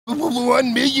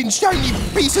1 million shiny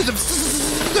pieces of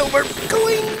silver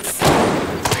coins.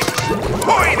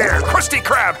 Boy there, Krusty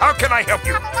Krab, how can I help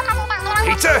you?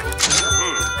 Pizza?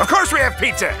 Of course we have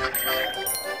pizza.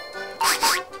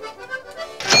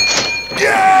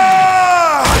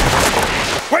 Yeah!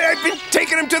 Why, I've been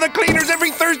taking him to the cleaners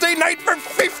every Thursday night for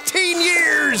 15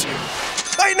 years.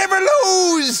 I never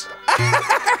lose.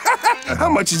 How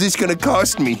much is this gonna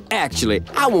cost me? Actually,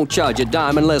 I won't charge a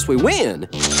dime unless we win.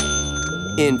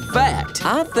 In fact,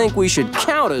 I think we should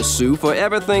counter-sue for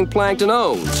everything Plankton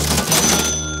owns.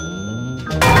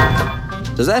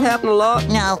 Does that happen a lot?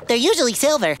 No, they're usually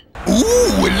silver. Ooh,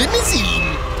 a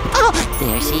limousine. Oh,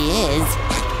 there she is.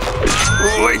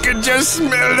 Oh, I can just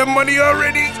smell the money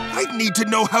already. I need to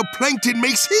know how Plankton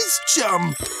makes his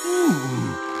chum.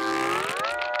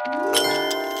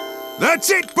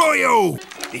 That's it, boyo!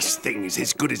 This thing is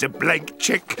as good as a blank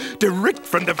check, direct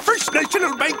from the First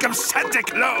National Bank of Santa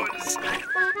Claus.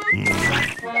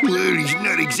 Well, he's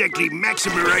not exactly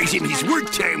maximizing his work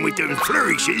time with them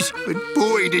flourishes, but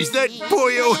boy, does that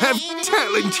boyo have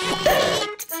talent.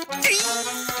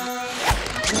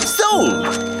 Sold!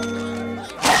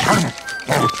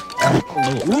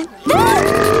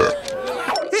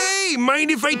 Hey, mind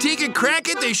if I take a crack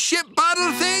at the ship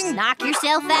bottle thing? Knock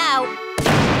yourself out.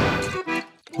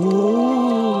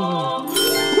 Oh,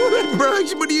 that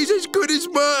prize money is as good as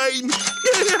mine.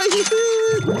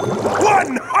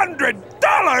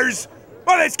 $100?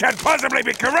 Well, this can't possibly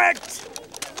be correct.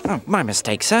 Oh, my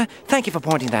mistake, sir. Thank you for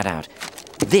pointing that out.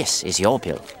 This is your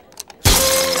bill.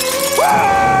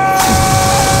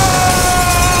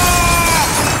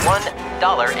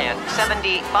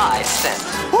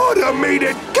 $1.75.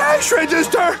 Automated cash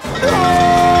register! No!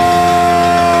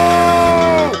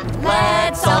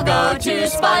 Let's all go to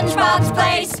SpongeBob's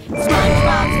place.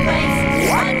 SpongeBob's place.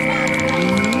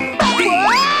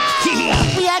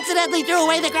 We accidentally threw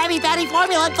away the Krabby Patty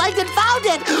formula and Plankton found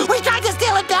it. We tried to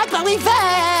steal it back, but we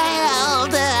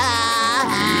failed.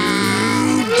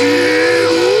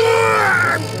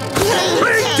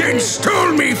 Plankton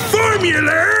stole me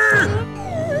formula!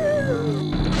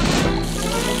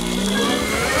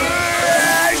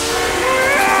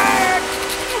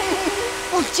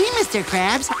 Well, gee, Mr.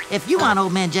 Krabs, if you want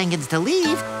Old Man Jenkins to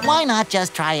leave, why not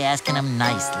just try asking him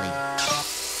nicely?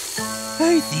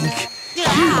 I think you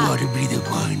ought to be the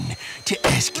one to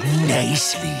ask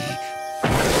nicely.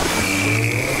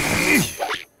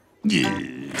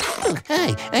 Oh,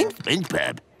 hi, I'm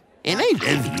SpongeBob, and I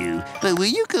love you, but will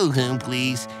you go home,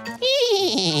 please?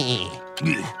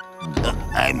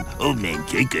 I'm Old Man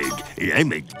Jenkins, and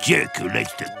I'm a jerk who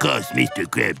likes to cost Mr.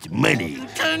 Krabs money.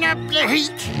 Turn up the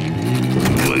heat.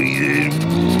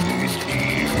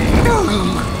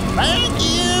 Thank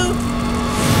you.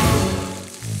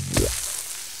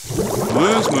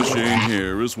 This machine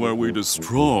here is where we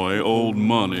destroy old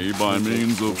money by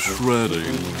means of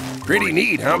shredding. Pretty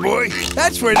neat, huh, boy?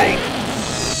 That's where they...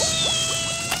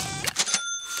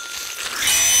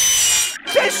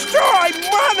 Destroy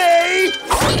money!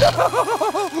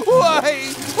 Why?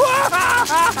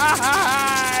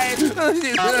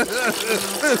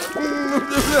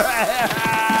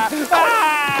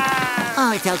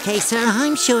 Oh, it's okay, sir.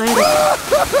 I'm sure.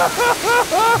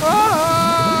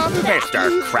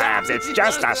 Mr. Krabs, it's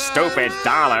just a stupid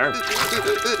dollar.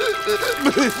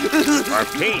 For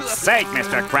Pete's sake,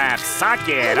 Mr. Krabs, suck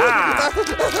it up.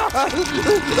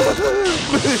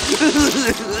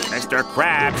 Mr.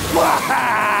 Krabs.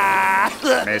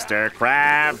 Mr.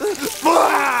 Krabs.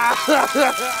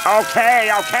 Okay,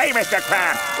 Mr.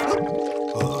 Krabs.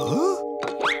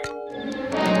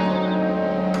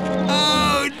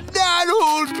 Oh, not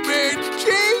Old Man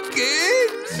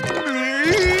Jenkins!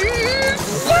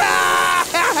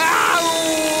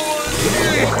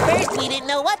 First, we didn't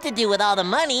know what to do with all the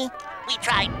money. We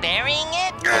tried burying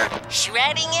it,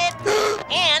 shredding it,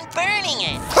 and burning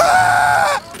it.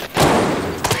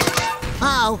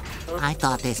 Oh, I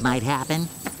thought this might happen.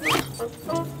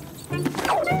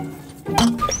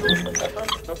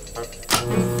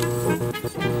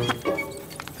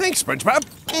 Thanks, SpongeBob.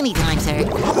 Anytime, sir.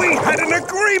 We had an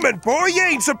agreement, boy. You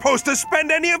ain't supposed to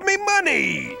spend any of me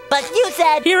money. But you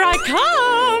said... Here I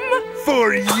come.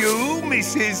 For you,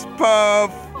 Mrs.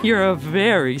 Puff. You're a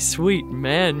very sweet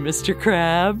man, Mr.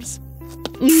 Krabs.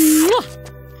 No,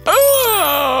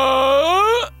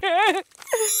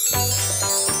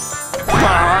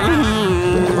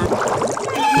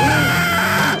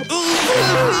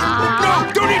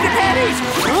 don't eat the panties.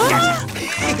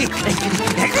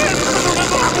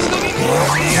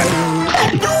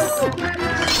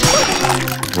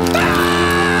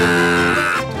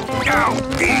 No,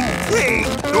 eat thing.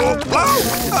 No, blow.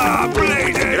 Ah,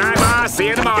 blade it. Good night, Ma. See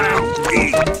you tomorrow.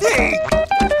 Eat thing.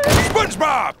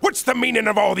 SpongeBob! What's the meaning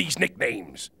of all these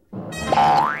nicknames?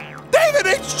 David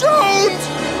H. Jones!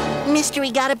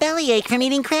 Mystery got a bellyache from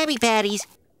eating Krabby Patties.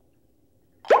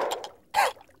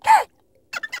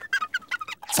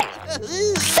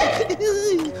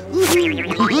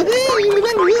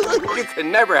 You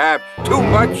can never have too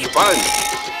much fun.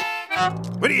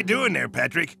 What are you doing there,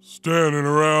 Patrick? Standing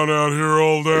around out here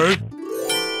all day?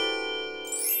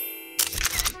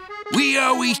 We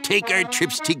always take our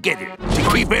trips together to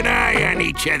keep an eye on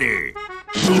each other.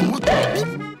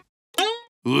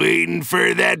 Waiting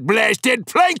for that blasted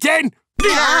plankton!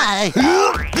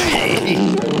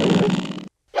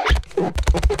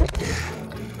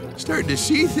 Starting to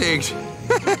see things.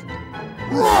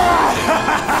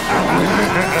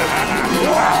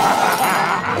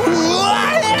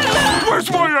 Where's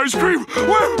my ice cream?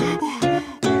 Where?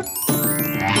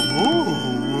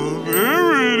 Oh,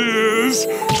 there it is.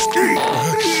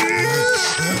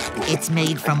 It's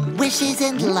made from wishes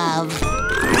and love.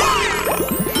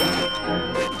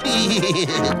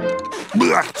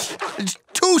 It's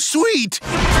too sweet.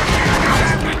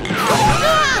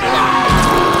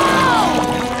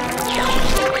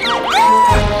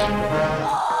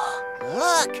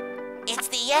 Look, it's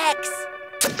the X.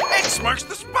 X marks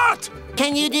the spot!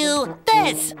 Can you do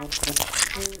this?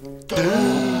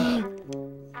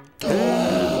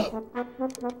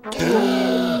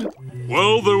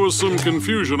 Well, there was some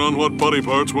confusion on what body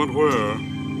parts went where.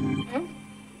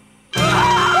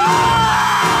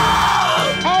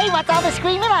 Hey, what's all the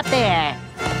screaming up there?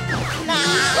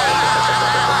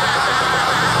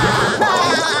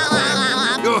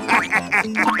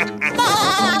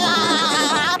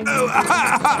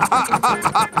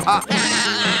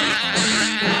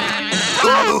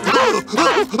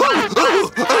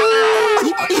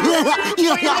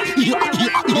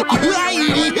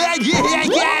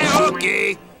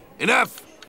 Okay, enough.